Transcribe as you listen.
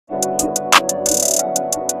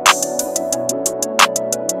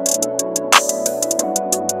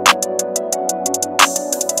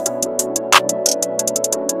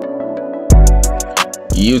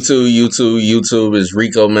YouTube is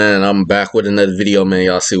Rico, man. I'm back with another video, man.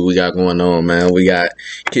 Y'all see what we got going on, man. We got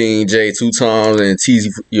KVNGJAY2X and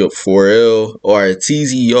TEEZY4L or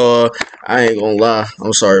TEEZY, y'all. I ain't gonna lie.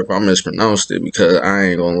 I'm sorry if I mispronounced it because I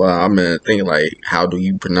ain't gonna lie. I've been thinking like, how do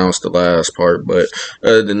you pronounce the last part? But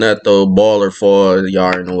other than that, though, baller for y'all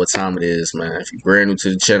already know what time it is, man. If you're brand new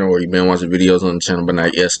to the channel or you've been watching videos on the channel but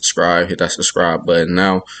not yet subscribed, hit that subscribe button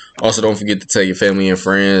now. Also, don't forget to tell your family and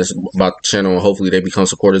friends about the channel, and hopefully they become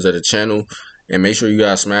supporters of the channel. And make sure you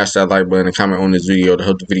guys smash that like button and comment on this video to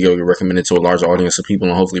help the video get recommended to a larger audience of people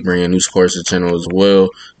and hopefully bring in new supporters to the channel as well.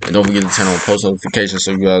 And don't forget to turn on post notifications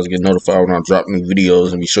so you guys get notified when I drop new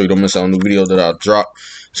videos, and be sure you don't miss out on new videos that I drop.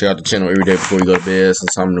 Check out the channel every day before you go to bed,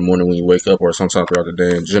 sometime in the morning when you wake up, or sometime throughout the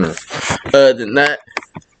day in general. Other than that,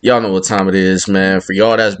 y'all know what time it is, man. For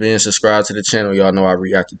y'all that's been subscribed to the channel, y'all know I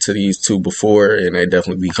reacted to these two before, and they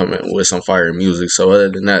definitely be coming with some fire music. So other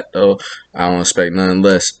than that, though, I don't expect nothing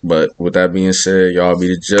less. But with that being said, y'all be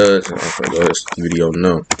the judge, and I'm gonna go this video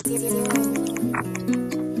now.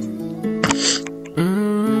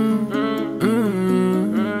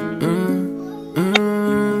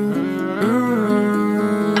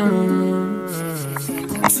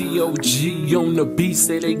 TOG on the beat,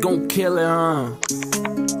 say they gon' kill it, huh?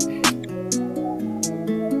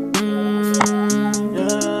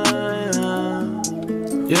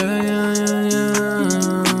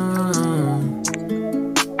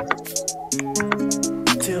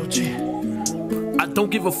 Don't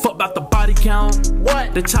give a fuck about the body count.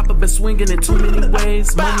 What? The chopper been swinging in too many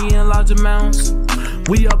ways. Money in large amounts.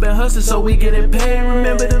 We all been hustling so we getting paid.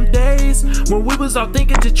 Remember them days when we was all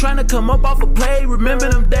thinking, just trying to come up off a play. Remember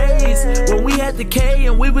them days when we had the K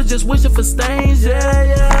and we was just wishing for stains.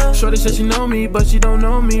 Yeah. Shorty said she know me, but she don't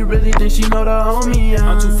know me. Really think she know the homie.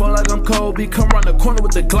 I'm too far like I'm Kobe. Come round the corner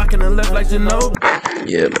with the Glock in the left like Ginobili.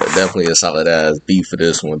 Yeah, but definitely a solid ass beat for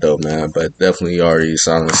this one, though, man. But definitely already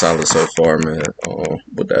sounding solid so far, man.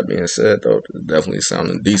 With that being said, though, definitely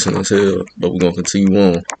sounding decent as hell. But we're gonna continue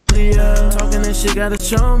on. Yeah, talking that shit gotta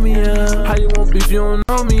show me, yeah. How you won't beef, you don't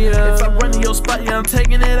know me, yeah. If I run in your spot, yeah, I'm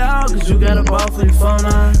taking it out, cause you got a ball for your phone,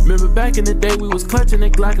 Remember back in the day, we was clutching the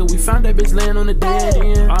Glock and we found that bitch laying on the dead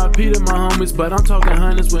end. RP to my homies, but I'm talking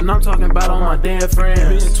hundreds when I'm talking about all my damn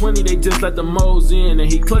friends. Being 20, they just let the moles in,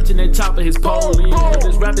 and he clutching that chopper, his pole in. But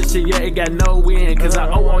this rapping shit, yeah, it got no win, cause I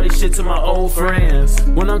owe all this shit to my old friends.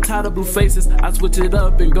 When I'm tired of blue faces, I switch it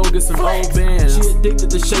up and go get some old bands. She addicted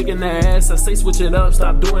to shaking that ass, I say switch it up,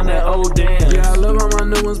 stop doing that old dance. Yeah, I love all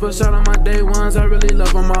my new ones, but shout out my day ones. I really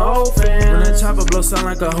love all my old fans. When that chopper blow sound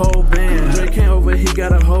like a whole band. Drake came over, he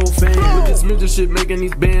got a whole fan. With this music shit making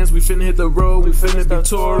these bands, we finna hit the road, we finna be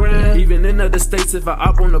touring. Even in other states, if I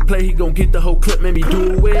op on the play, he gon' get the whole clip, make me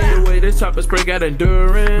do it. The way this chopper spray got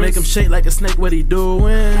endurance, make him shake like a snake, what he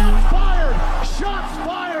doing? Shots fired! Shots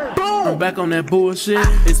fired! I'm back on that bullshit.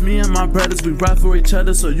 It's me and my brothers, we ride for each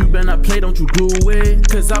other, so you better not play, don't you do it.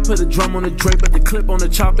 Cause I put a drum on the Drake, but the clip on the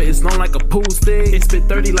chopper is long like a pool stick. It spit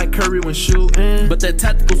 30 like Curry when shooting, but that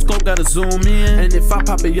tactical scope gotta zoom in. And if I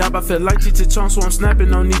pop it up, I feel like Cheech, so I'm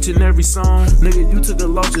snapping on each and every song. Nigga, you took the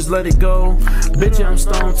loss, just let it go. Bitch, yeah, I'm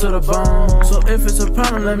stoned to the bone. So if it's a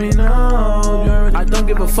problem, let me know. I don't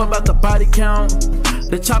give a fuck about the body count.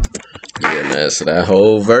 The chopper. Yeah, man, so that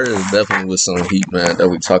whole verse definitely was some heat, man, that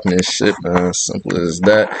we talking this shit, man. Simple as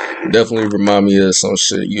that. Definitely remind me of some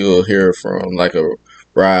shit you'll hear from like a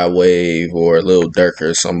Ride Wave or a Lil Durk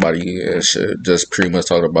or somebody and shit. Just pretty much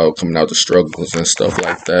talking about coming out the struggles and stuff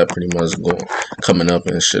like that. Pretty much coming up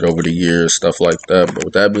and shit over the years, stuff like that. But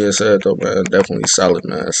with that being said, though, man, definitely solid,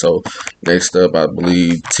 man. So next up, I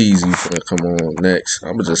believe TEEZY finna come on next.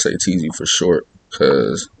 I'm gonna just say TEEZY for short,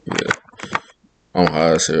 cause yeah. I'm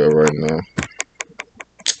high as hell right now.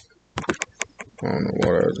 I don't know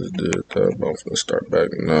what I just did, but I'm gonna start back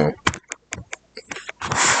now.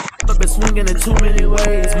 Been swinging in too many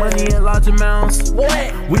ways, money in large amounts.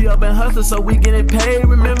 What? We all been hustling so we getting paid.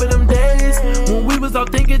 Remember them days when we was all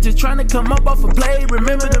thinking, just trying to come up off a play.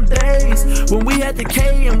 Remember them days when we had the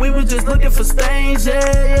K and we was just looking for stains.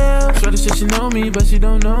 Yeah. Shorty said she know me, but she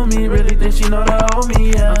don't know me. Really think she know the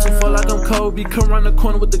homie. Yeah. I'm too far like I'm Kobe. Come round the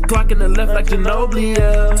corner with the Glock in the left like Ginobili.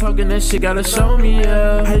 Yeah. Talking that shit gotta show me.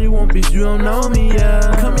 Yeah. How you want beef, you don't know me.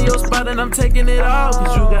 Yeah. Come in your spot and I'm taking it off,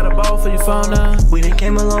 cause you got a ball for your phone now. We didn't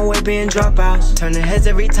Came a long way being dropouts. Turning heads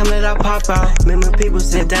every time that I pop out. Remember people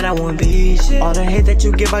said that I wouldn't be shit. All the hate that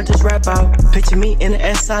you give, I just rap out. Picture me in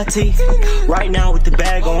the SIT. Right now with the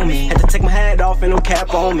bag on me. Had to take my hat off and no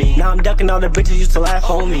cap on me. Now I'm ducking all the bitches used to laugh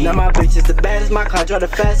on me. Now my bitch is the baddest, my car drive the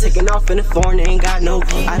fast. Taking off in the foreign, they ain't got no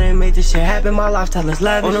key. I done made this shit happen, my lifestyle is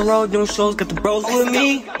lavish. On the road doing shows, got the bros with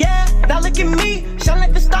me. Yeah, now look at me. Shine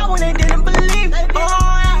like the star when they didn't believe.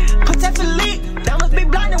 Protect the lead. Diamonds be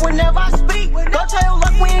blinded whenever I speak. Go tell your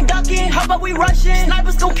luck, we ain't ducking. How about we rushing?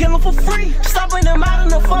 Snipers gon' kill them for free. Stopping them out in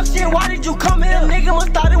the function. Why did you come here? Nigga must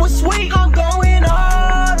thought it was sweet. I'm going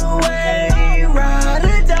all the way, ride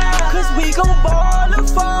or die. Cause we gon' ball or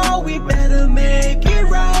fall. We better make it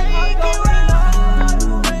right.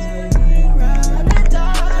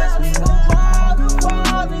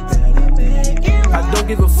 I don't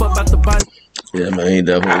give a fuck about the body. Yeah, man, he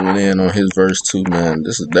definitely went in on his verse too, man.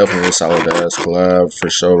 This is definitely a solid ass collab for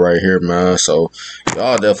sure right here, man. So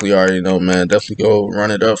y'all definitely already know, man. Definitely go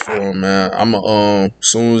run it up for him, man. As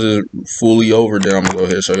soon as it's fully over, then I'm gonna go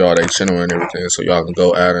ahead and show y'all their channel and everything, so y'all can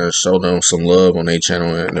go out and show them some love on their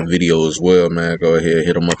channel and the video as well, man. Go ahead,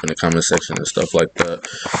 hit them up in the comment section and stuff like that.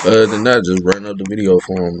 Other than that, just run up the video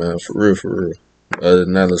for him, man. For real, for real. Other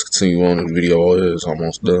than that, let's continue on. The video is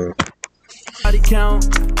almost done. Body count.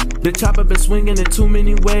 The chopper been swinging in too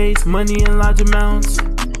many ways, money in large amounts.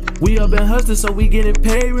 We all been hustling, so we getting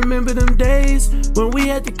paid. Remember them days when we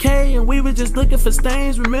had the K and we was just looking for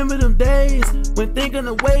stains. Remember them days when thinking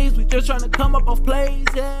of ways we just trying to come up off plays.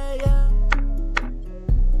 Yeah, yeah.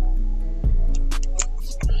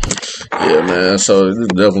 Yeah, man, so this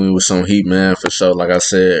definitely was some heat, man, for sure. Like I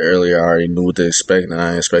said earlier, I already knew what to expect, and I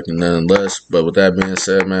ain't expecting nothing less. But with that being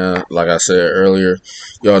said, man, like I said earlier,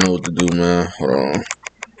 y'all know what to do, man. Hold on.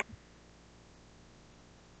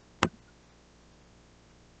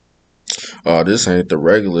 Oh, this ain't the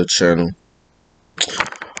regular channel.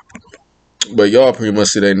 But y'all pretty much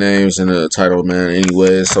see their names in the title, man,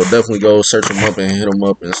 anyway. So definitely go search them up and hit them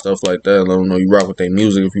up and stuff like that. Let them know you rock with their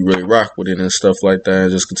music if you really rock with it and stuff like that.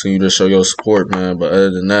 And just continue to show your support, man. But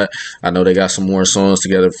other than that, I know they got some more songs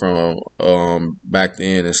together from back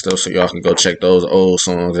then and stuff. So y'all can go check those old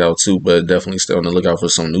songs out too. But definitely stay on the lookout for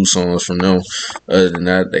some new songs from them. Other than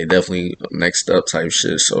that, they definitely next up type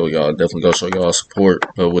shit. So y'all definitely go show y'all support.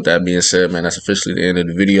 But with that being said, man, that's officially the end of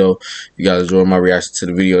the video. If you guys enjoyed my reaction to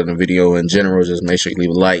the video and the video in general, just make sure you leave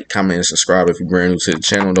a like, comment, and subscribe if you're brand new to the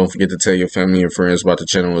channel. Don't forget to tell your family and friends about the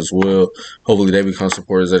channel as well. Hopefully they become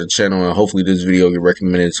supporters of the channel, and hopefully this video get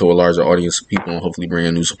recommended to a larger audience of people, and hopefully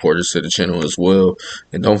bring new supporters to the channel as well.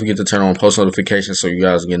 And don't forget to turn on post notifications so you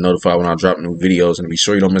guys get notified when I drop new videos, and be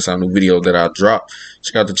sure you don't miss out on new videos that I drop.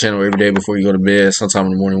 Check out the channel every day before you go to bed, sometime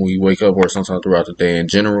in the morning when you wake up, or sometime throughout the day in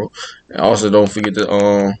general. And also don't forget to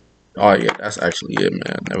oh yeah, that's actually it,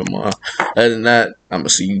 man. Never mind. Other than that, I'm gonna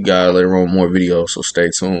see you guys later on with more videos, so stay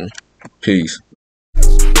tuned. Peace.